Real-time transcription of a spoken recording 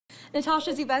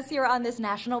Natasha Zubes here on this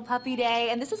National Puppy Day,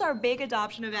 and this is our big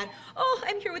adoption event. Oh,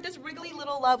 I'm here with this wriggly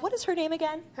little love. What is her name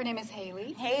again? Her name is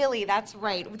Haley. Haley, that's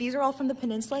right. These are all from the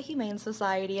Peninsula Humane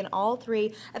Society, and all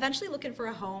three eventually looking for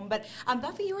a home. But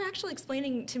Buffy, you were actually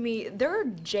explaining to me they're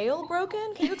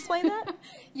jailbroken. Can you explain that?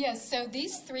 Yes, so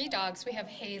these three dogs, we have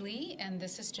Haley, and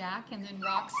this is Jack, and then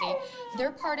Roxy.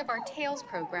 They're part of our TAILS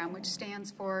program, which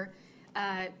stands for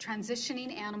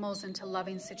transitioning animals into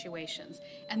loving situations.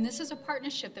 And this is a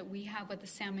partnership that we have with the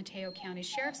San Mateo County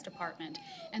Sheriff's Department.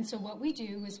 And so what we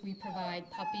do is we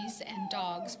provide puppies and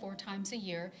dogs 4 times a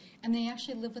year, and they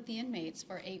actually live with the inmates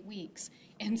for 8 weeks.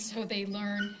 And so they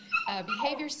learn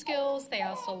behavior skills, they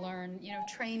also learn,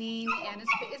 training, and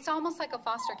it's almost like a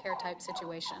foster care type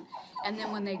situation. And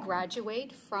then when they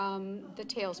graduate from the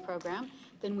TAILS program,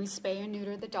 then we spay and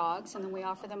neuter the dogs, and then we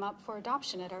offer them up for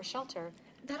adoption at our shelter.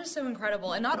 That is so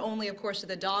incredible. And not only, of course, do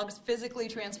the dogs physically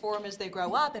transform as they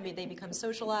grow up and they become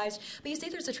socialized, but you say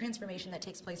there's a transformation that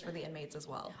takes place for the inmates as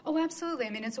well. Oh, absolutely. I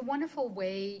mean, it's a wonderful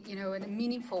way, and a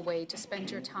meaningful way to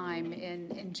spend your time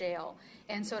in jail.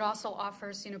 And so it also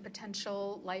offers,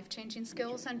 potential life-changing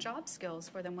skills and job skills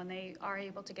for them when they are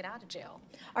able to get out of jail.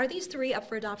 Are these 3 up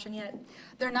for adoption yet?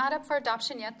 They're not up for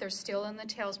adoption yet. They're still in the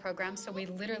TAILS program, so we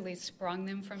literally sprung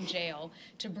them from jail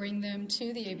to bring them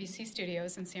to the ABC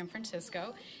studios in San Francisco.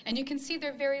 And you can see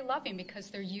they're very loving because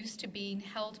they're used to being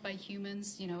held by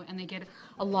humans, and they get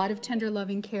a lot of tender,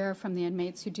 loving care from the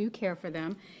inmates who do care for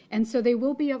them. And so they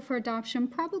will be up for adoption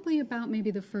probably about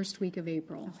maybe the first week of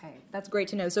April. Okay, that's great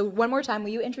to know. So one more time, will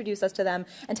you introduce us to them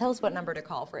and tell us what number to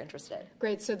call if we're interested?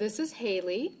 Great. So this is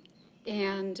Haley.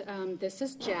 And this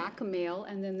is Jack, a male,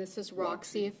 and then this is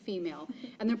Roxy, a female.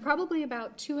 And they're probably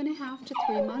about 2.5 to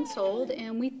 3 months old,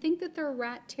 and we think that they're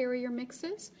rat terrier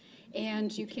mixes.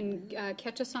 And you can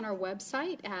catch us on our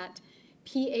website at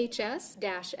phs-sbca.org,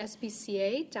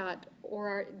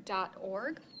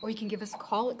 or you can give us a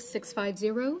call at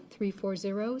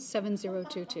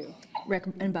 650-340-7022. Rick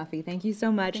and Buffy, thank you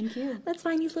so much. Thank you. Let's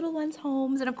find these little ones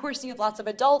homes. And of course, you have lots of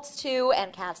adults too,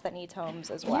 and cats that need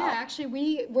homes as well. Yeah,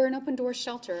 actually, we're an open door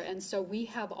shelter, and so we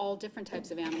have all different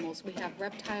types of animals. We have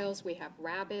reptiles, we have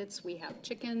rabbits, we have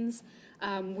chickens,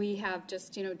 we have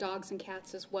just, dogs and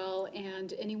cats as well,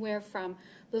 and anywhere from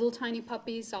little tiny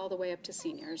puppies all the way up to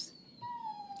seniors.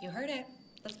 You heard it.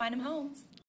 Let's find them homes.